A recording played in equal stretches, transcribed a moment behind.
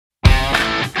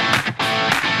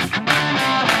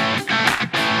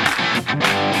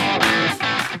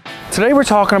Today we're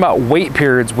talking about wait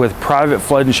periods with private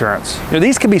flood insurance.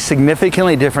 These can be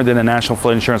significantly different than the National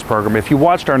Flood Insurance Program. If you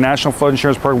watched our National Flood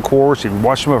Insurance Program course, if you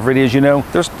watched some of our videos, you know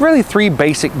there's really three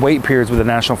basic wait periods with the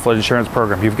National Flood Insurance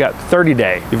Program. You've got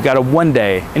 30-day, you've got a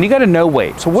 1-day, and you got a no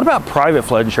wait. So what about private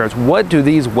flood insurance? What do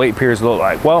these wait periods look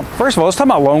like? Well, first of all, let's talk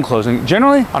about loan closing.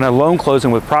 Generally, on a loan closing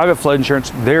with private flood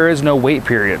insurance, there is no wait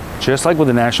period, just like with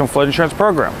the National Flood Insurance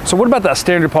Program. So what about that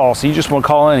standard policy? You just want to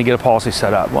call in and get a policy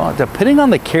set up. Well, depending on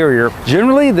the carrier,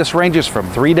 generally this ranges from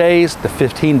 3 days to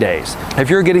 15 days. If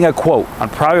you're getting a quote on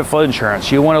private flood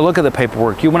insurance, you want to look at the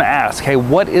paperwork. You want to ask, hey,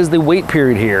 what is the wait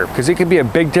period here? Because it could be a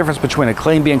big difference between a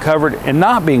claim being covered and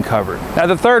not being covered. Now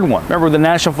the third one, remember the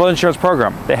National Flood Insurance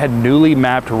Program, they had newly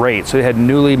mapped rates. So they had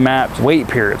newly mapped wait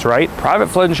periods, right? Private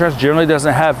flood insurance generally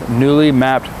doesn't have newly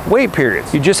mapped wait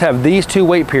periods. You just have these two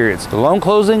wait periods, the loan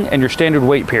closing and your standard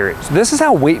wait period. So this is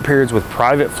how wait periods with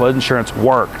private flood insurance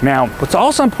work. Now, what's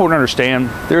also important to understand,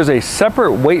 there's a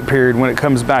separate wait period when it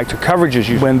comes back to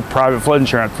coverages when private flood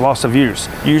insurance, loss of use,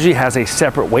 usually has a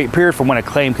separate wait period for when a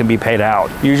claim can be paid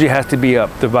out. Usually has to be up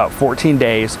to about 14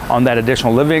 days on that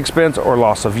additional living expense or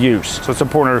loss of use. So it's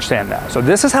important to understand that. So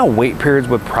this is how wait periods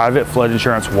with private flood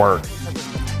insurance work.